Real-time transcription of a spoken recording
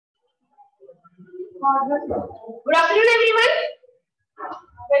Good afternoon, everyone.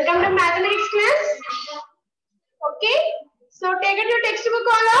 Welcome to mathematics class. Okay, so take out your textbook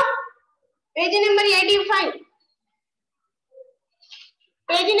all up. Page number 85.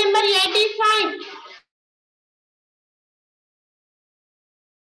 Page number 85.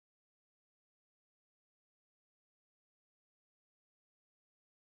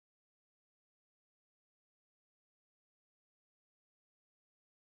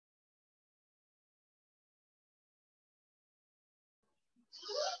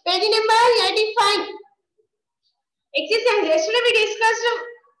 Page number 85. Exercise. Yesterday we discussed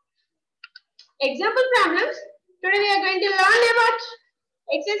example problems. Today we are going to learn about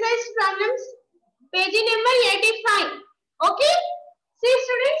exercise problems. Page number 85. Okay? See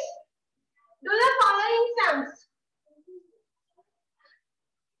students, do the following sums.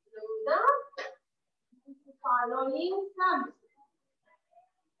 Do the following sums.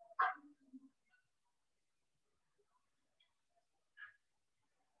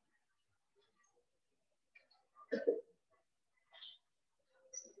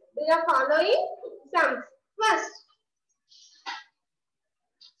 Do the following sums. First,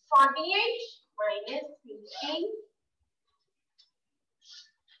 48 minus 15.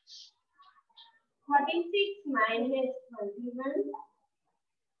 46 minus 21.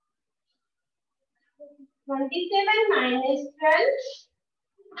 27 minus 12.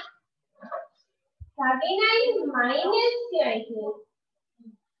 39 minus 18.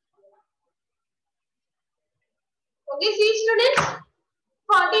 Okay, see students.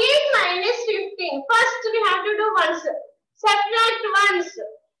 48 minus 15. First we have to do ones. Subtract ones.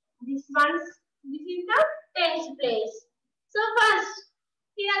 This ones. This is the tens place. So first,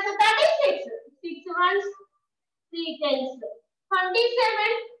 here is a 36. 6 ones, 3 tens.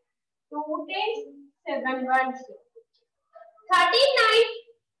 27, 2 tens, 7 ones. 39,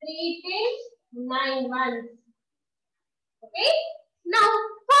 3 tens, 9 ones. Okay. Now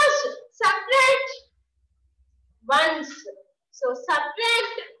first subtract ones. So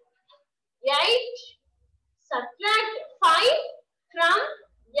subtract 8, subtract 5 from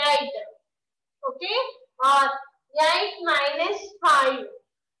 8. Okay. Or 8 minus 5.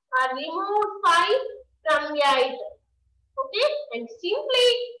 Or remove 5 from 8. Okay. And simply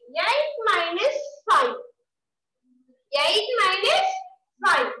 8 minus 5. 8 minus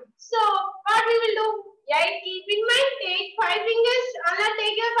 5. So what we will do? 8 keep in mind. Take 5 fingers. Allah,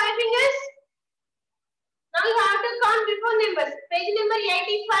 take your 5 fingers. Now you have to count before numbers. Page number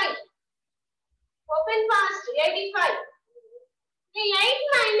 85. Open fast. 85. Okay,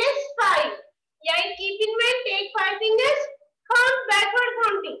 8 minus 5. 8 keep in mind. Take 5 fingers. Count backward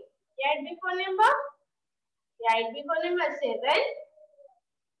counting. 8 before number. 8 before number 7.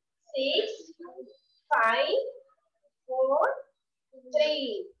 6. 5. 4.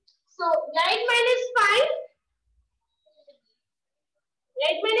 3. So 8 minus 5.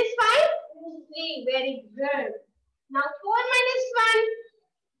 8 minus 5. 3. Very good. Now 4 minus 1.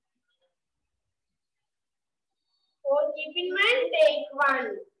 4 keep in mind. Take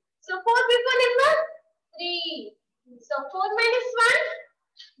 1. So 4 before number 3. So 4 minus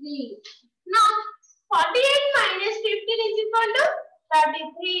 1. 3. Now 48 minus 15 is equal to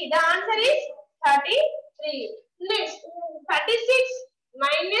 33. The answer is 33. Next 36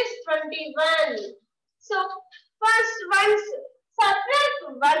 minus 21. So first ones. Subtract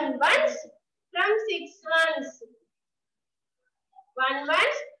 1 ones from 6 ones. 1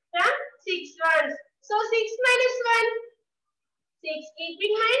 ones from 6 ones. So 6 minus 1. 6 keep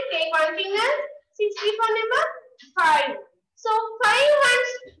in mind. Take 1 finger. 6 before number 5. So 5 ones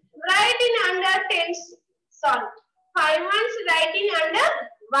write in under tens. Sorry. 5 ones write in under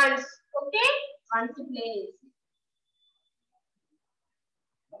ones. Okay. Ones place.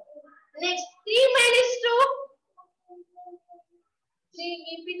 Next 3 minus 2. 3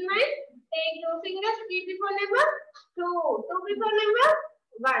 keep in mind. Take 2 fingers. 3 before number 2. 2 before number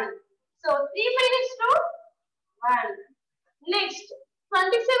 1. So 3 minus 2. 1. Next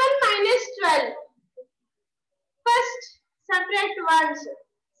 27 minus 12. First subtract ones.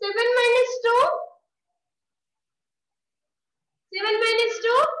 7 minus 2. 7 minus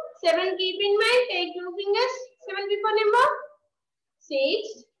 2. 7 keep in mind. Take 2 fingers. 7 before number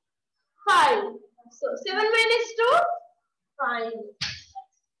 6. 5. So 7 minus 2. 5.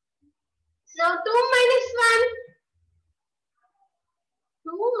 Now 2 minus 1.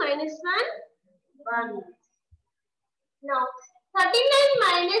 2 minus 1. 1. Now 39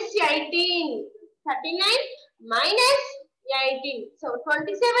 minus 18. 39 minus 18. So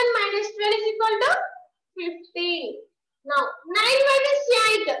 27 minus 12 is equal to 15. Now 9 minus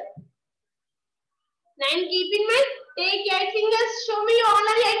 8. 9 keep in mind. Take 8 fingers. Show me all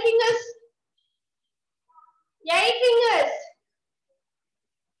are 8 fingers. 8 fingers.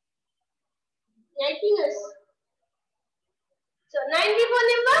 8 fingers. So 9 before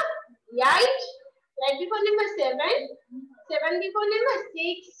number 8. 8 before number 7. 7 before number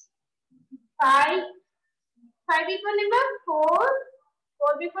 6. 5. 5 before number 4.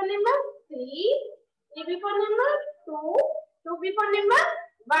 4 before number 3. 3 before number 2. 2 before number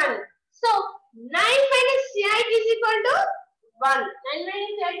 1. So 9 minus 8 is equal to 1. 9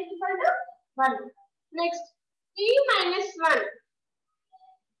 minus 8 is equal to 1. Next 3 minus 1.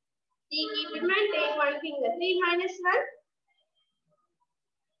 3 keep in mind, take one finger. 3 minus 1.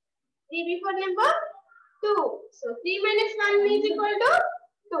 3 before number 2. So 3 minus 1 is equal to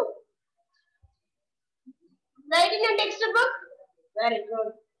 2. Write in your textbook. Very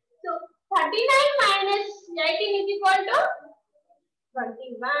good. So 39 minus 18 is equal to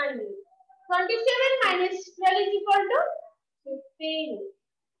 21. 27 minus 12 is equal to 15.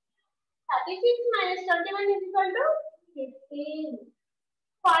 36 minus 21 is equal to 15.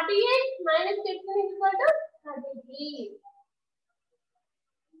 48 minus 15 is equal to 33.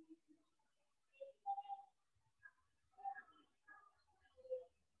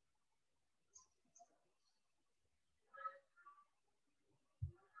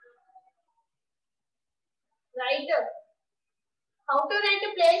 Write how to write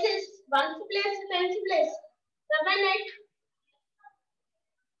the places. Ones place, tens place. Ramannet.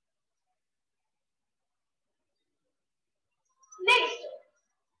 Next,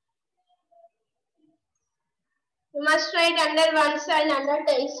 you must write under ones and under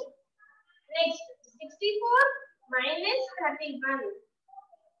tens. Next, 64 minus 31.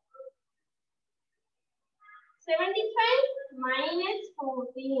 75 minus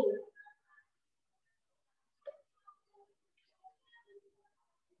 14.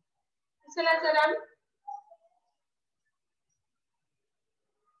 Salasaram.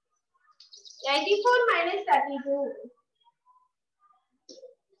 84 minus 32.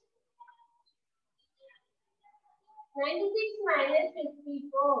 96 minus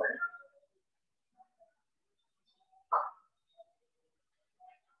 54.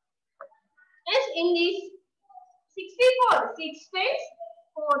 Yes, in this 64, 6 tens,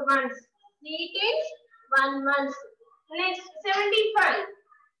 4 ones, 3 tens, 1 ones. Next 75,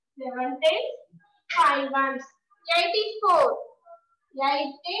 7 tens, 5 ones. 84, 8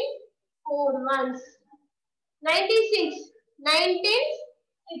 tens, 4 ones. 96, 9 tens,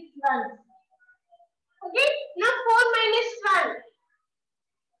 6 ones. Okay, now 4 minus 1.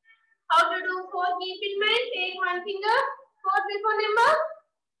 How to do 4? Keep in mind, take one finger. 4 before number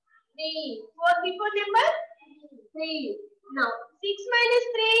 3. 4 before number 3. Now 6 minus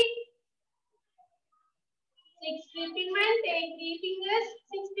 3. 6 keep in mind, take 3 fingers.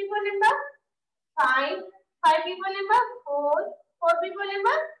 6 before number 5. 5 before number 4. 4 before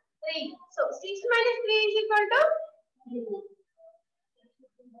number 3. So 6 minus 3 is equal to 3.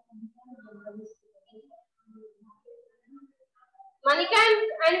 Monica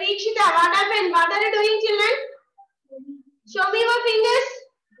and Vikshita, what happened? What are you doing, children? Show me your fingers.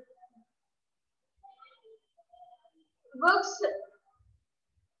 Books.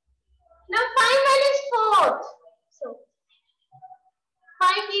 Now 5 minus 4. So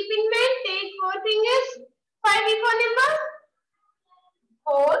 5 keep in mind, take 4 fingers. 5 before number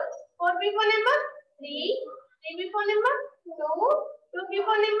 4. 4 before number 3. 3 before number 2. 2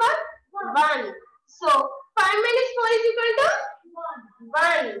 before number 1. So 5 minus 4 is equal to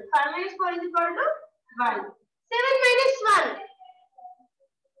 1. 5 minus 4 is equal to 1. 7 minus 1.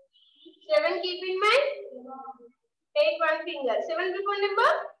 7 keep in mind. Take one finger. 7 before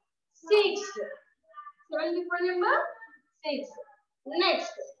number 6. 7 before number 6.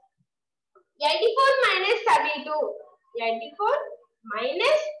 Next. 84 minus 32. 84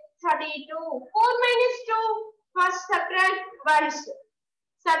 minus 32. 4 minus 2. First subtract ones.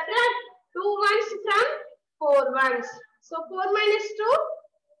 Subtract 2 ones from 4 ones. So 4 minus 2.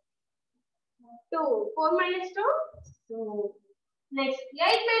 2. 4 minus 2. 2. Next. 8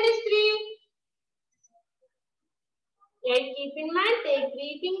 minus 3. 8 keep in mind, take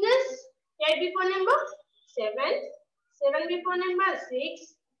 3 fingers. 8 before number 7. 7 before number 6.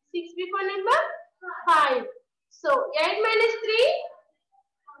 6 before number 5. So 8 minus 3,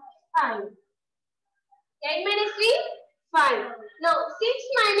 5. 8 minus 3, 5. Now 6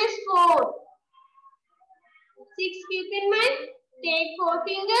 minus 4. 6 keep in mind, take 4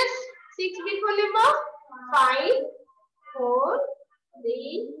 fingers. 6 before number 5, 4,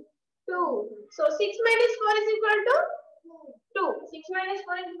 3, 2. So 6 minus 4 is equal to 2. 6 minus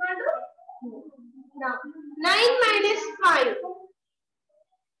 4 is equal to 2. Now 9 minus 5.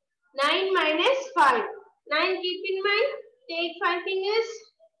 9 minus 5. 9 keep in mind. Take 5 fingers.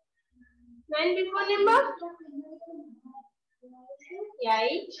 9 before number?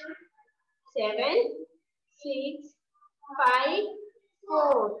 8, 7, 6, 5,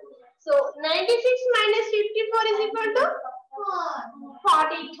 4. So 96 minus 54 is equal to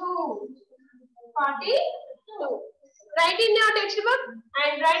 42. 42. Write in your textbook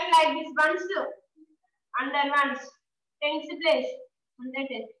and write like this once under ones. Tens place. Under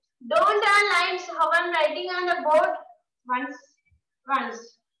 10. Don't draw lines how I'm writing on the board. Once.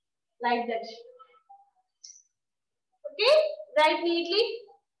 Like that. Okay? Write neatly.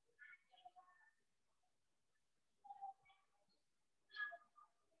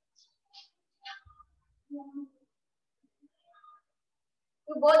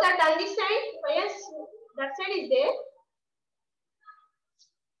 You both are done this side? Oh, yes, that side is there.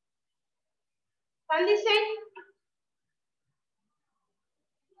 Done this side?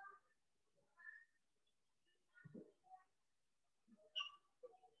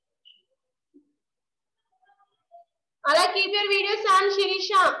 Ala, keep your videos on,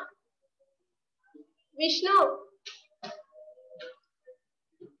 Shirisha. Vishnu.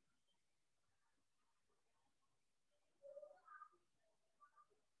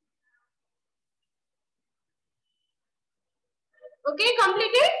 Okay,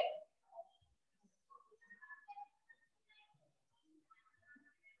 completed?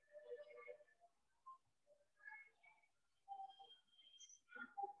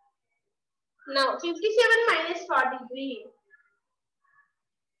 Now, 57 minus 43.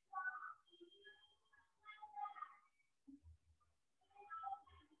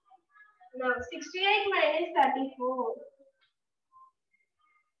 Now, 68 minus 34.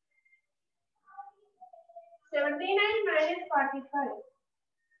 79 minus 45.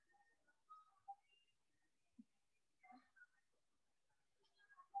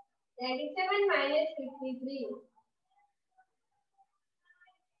 97 minus 53.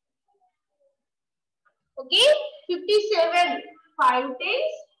 Okay, 57. 5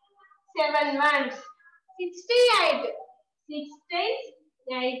 tens, 7 ones. 68. 6 tens,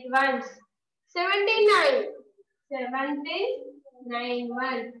 8 ones. 79. 7 tens, 9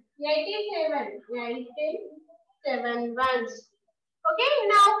 ones. 87. 8 tens, 7 ones. Okay,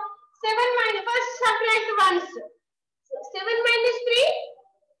 now 7 minus, first subtract ones. So 7 minus 3.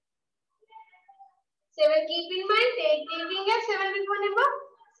 7 keep in mind, take 3 fingers, 7 before number.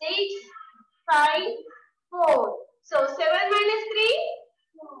 6, 5, 4. So 7 minus 3,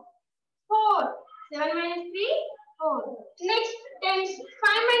 4. 7 minus 3, 4. Next, tens.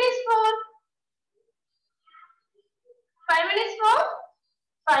 5 minus 4. 5 minus 4.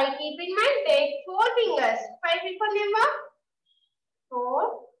 5 keep in mind, take 4 fingers. 5 before number. 4.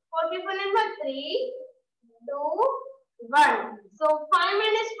 4 before number. 3, 2, 1. So 5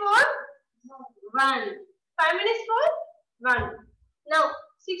 minus 4, 1. 5 minus 4, 1. Now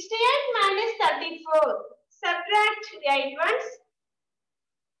 68 minus 34. Subtract 8 ones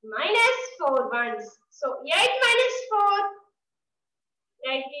minus 4 ones. So 8 minus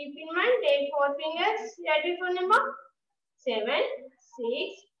 4. 8 keep in mind, take 4 fingers. 8 before number. 7, 6,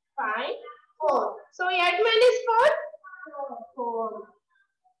 5, 4. So 8 minus 4, 4.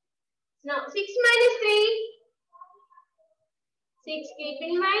 Now 6 minus 3. 6 keep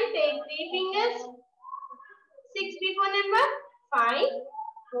in mind, take 3 fingers. 6 before number. 5,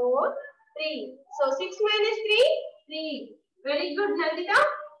 4, 3. So 6 minus 3, 3. Very good, Nandita.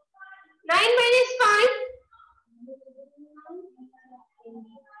 9 minus 5.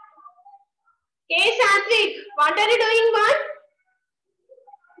 Okay, Satvik, what are you doing, boy?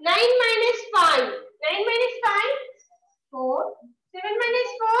 9 minus 5. 9 minus 5, 4. 7 minus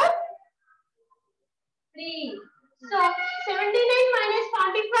 4, 3. So 79 minus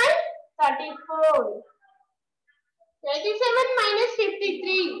 45, 34. 37 minus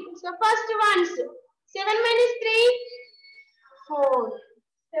 53. So first ones. 7 minus 3, 4.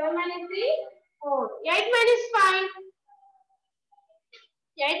 7 minus 3, 4. 8 minus 5.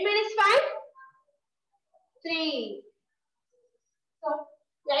 8 minus 5, 3. So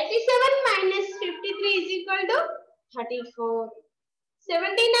 87 minus 53 is equal to 34.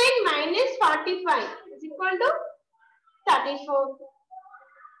 79 minus 45 is equal to 34.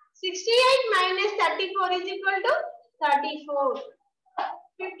 68 minus 34 is equal to 34.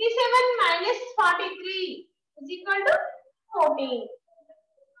 57 minus 43 is equal to 14.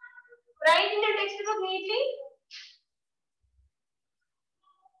 Write in the textbook neatly.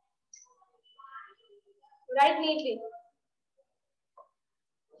 Write neatly.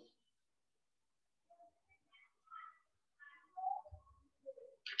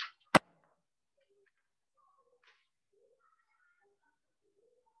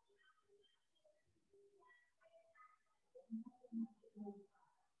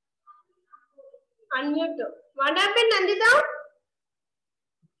 Unmute. What happened, Nandita?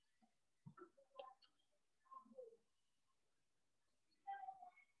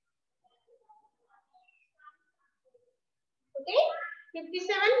 Okay.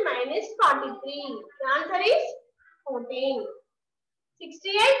 57 minus 43. The answer is 14.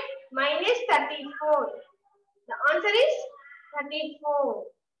 68 minus 34. The answer is 34.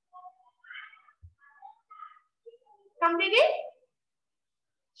 Completed?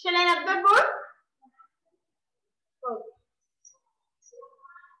 Shall I rub the board? Okay.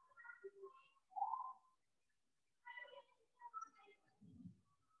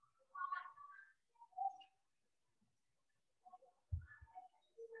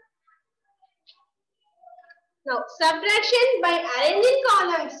 Now, subtraction by arranging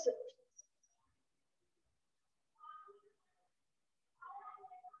columns.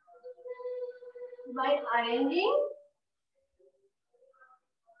 By arranging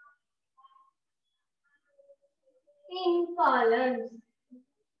in columns.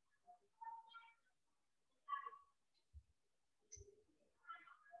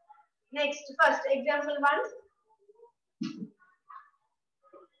 Next, first example 1.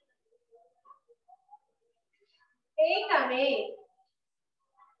 Take away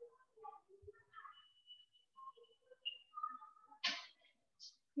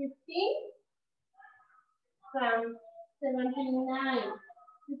 15 from 79.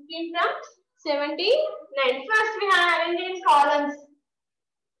 15 from 79. First we have arranged in columns.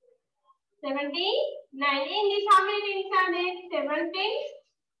 79. In this how many rings are there?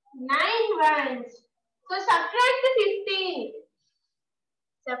 79 ones. So subtract 15.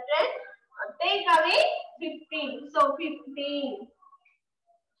 Subtract or take away 15. So 15.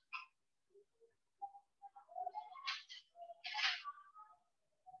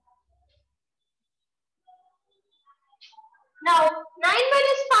 Now 9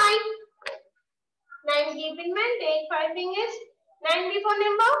 minus 5. 9 keep in mind, take 5 fingers. 9 before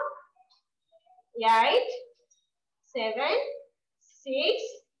number. 8, 7, 6,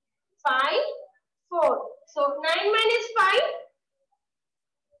 5, 4. So 9 minus 5.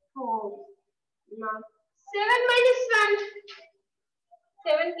 4. Now 7 minus 1.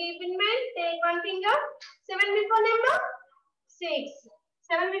 7 keep in mind, take 1 finger. 7 before number. 6.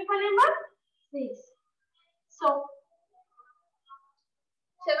 7 before number. 6. So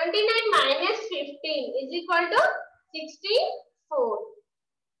 79 minus 15 is equal to 64.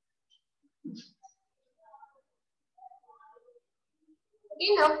 Okay,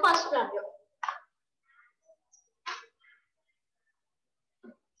 now first problem.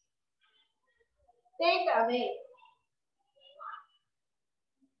 Take away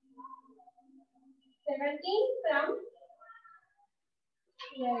 17 from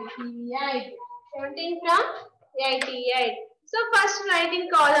 88. 17 from 88. So first write in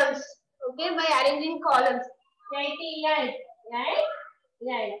columns. Okay, by arranging columns. 88. Right?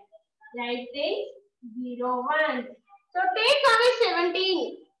 Right. Right things 0, 1. So take away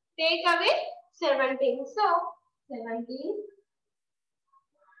 17. Take away 17. So 17.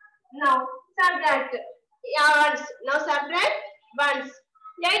 Now subtract. Ones. Now subtract ones.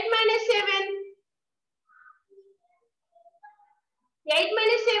 8 minus 7. 8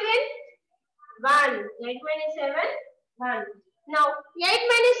 minus 7. 1. 8 minus 7. 1. Now 8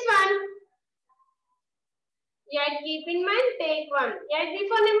 minus 1. 8 keep in mind. Take 1. 8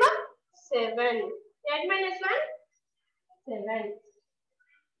 before number. 7. 8 minus 1. 7.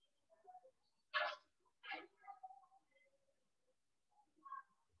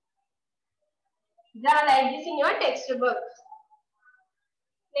 Draw like this in your textbook.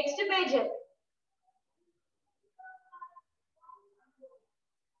 Next page.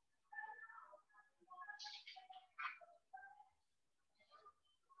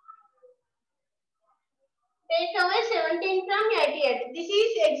 Take away 17 from 88. This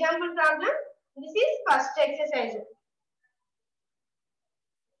is example problem. This is first exercise.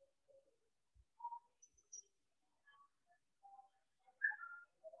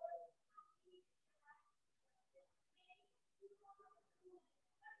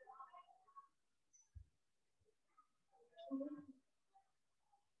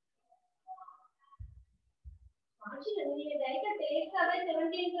 Take away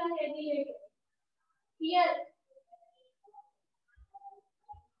 17 from 88. Here.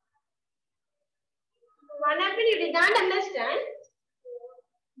 What happened? You did not understand.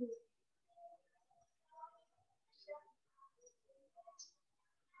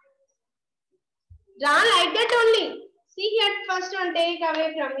 Draw like that only. See here, first one, take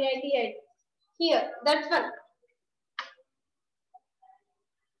away from 88. Here, that's one.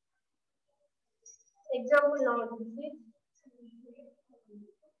 Example now.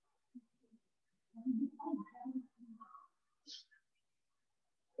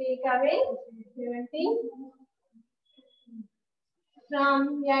 Take away 17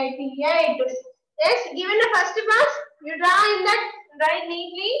 from 88. Yes, given the first pass, you draw in that, write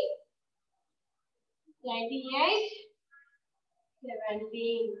neatly. 88,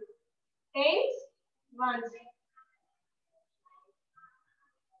 17. Tens, ones.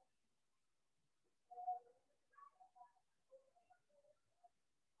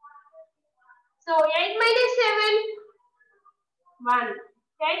 So 8 minus 7, 1.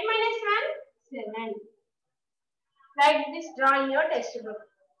 8 minus 1, 7. Like this, draw in your textbook.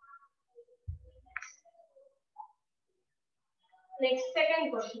 Next,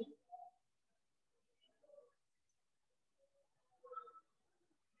 second question.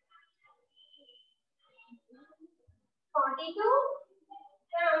 42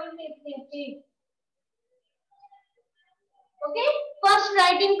 from 53. Okay, first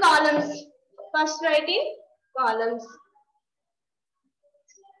write in columns. First write in columns.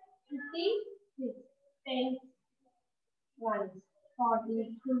 56, 10, 1,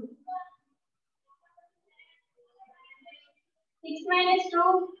 42. 6 minus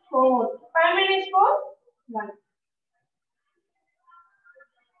 2, 4. 5 minus 4, 1.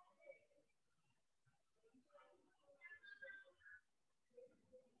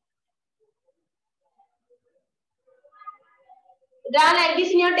 Draw like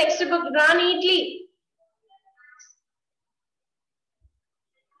this in your textbook. Draw neatly.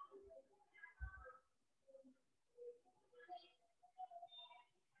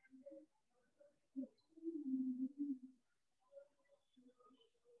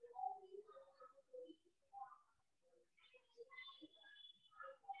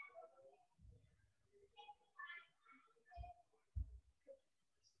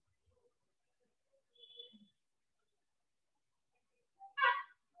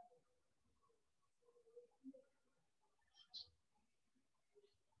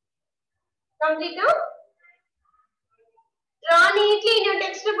 Complete now? Draw neatly in your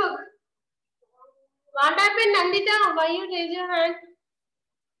textbook. What happened, Nandita? Why you raise your hand?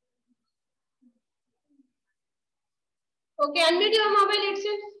 Okay, unmute your mobile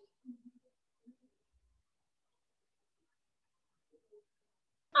itself.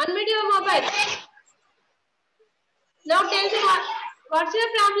 Unmute your mobile. Now tell me what's your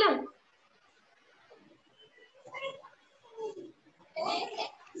problem?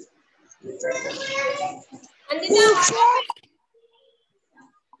 Nandita,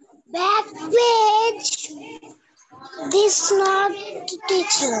 back page. This not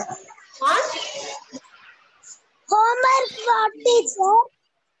teacher. what? Homework for teacher.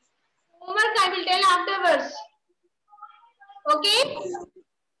 Homework I will tell afterwards. Okay?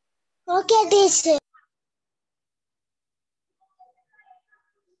 Okay, teacher.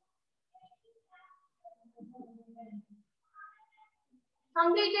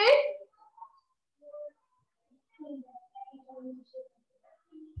 Completed?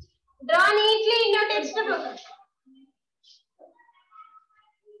 Draw neatly in your textbook.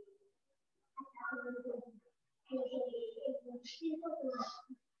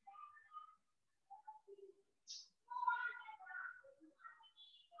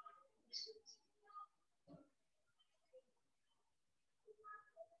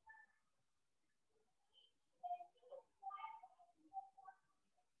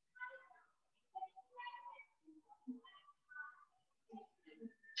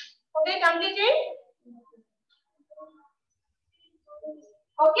 Okay, completed?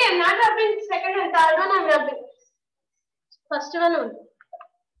 Okay, I'm not wrapping second and third one, I'm wrapping. First one only.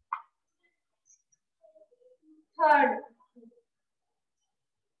 Third.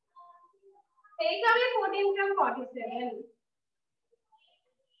 Take away 14 from 47.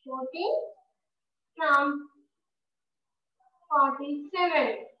 14 from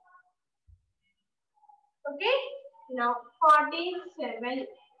 47. Okay? Now 47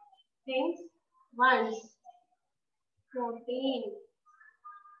 things once. 14.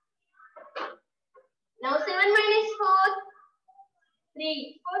 Now 7 minus 4,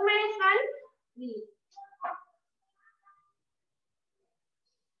 3. 4 minus 1, 3.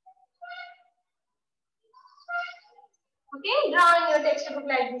 Okay, draw in your textbook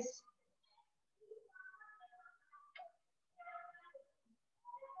like this.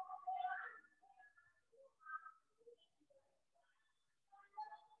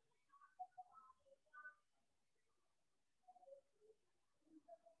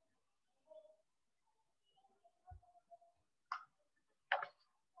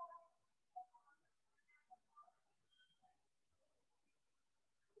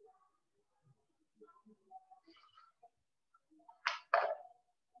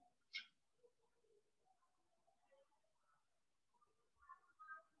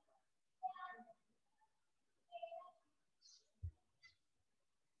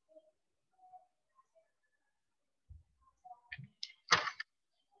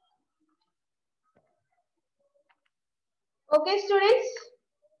 Okay, students.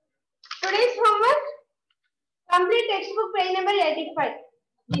 Today's homework. Complete textbook page number 85.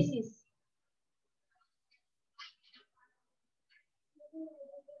 This is.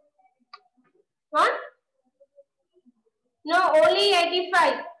 What? No, only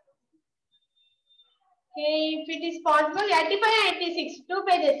 85. Okay, if it is possible, 85 and 86. 2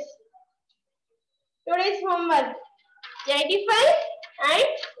 pages. Today's homework. 85 and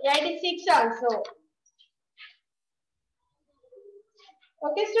 86 also.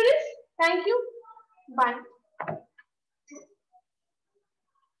 Okay, students. Thank you. Bye.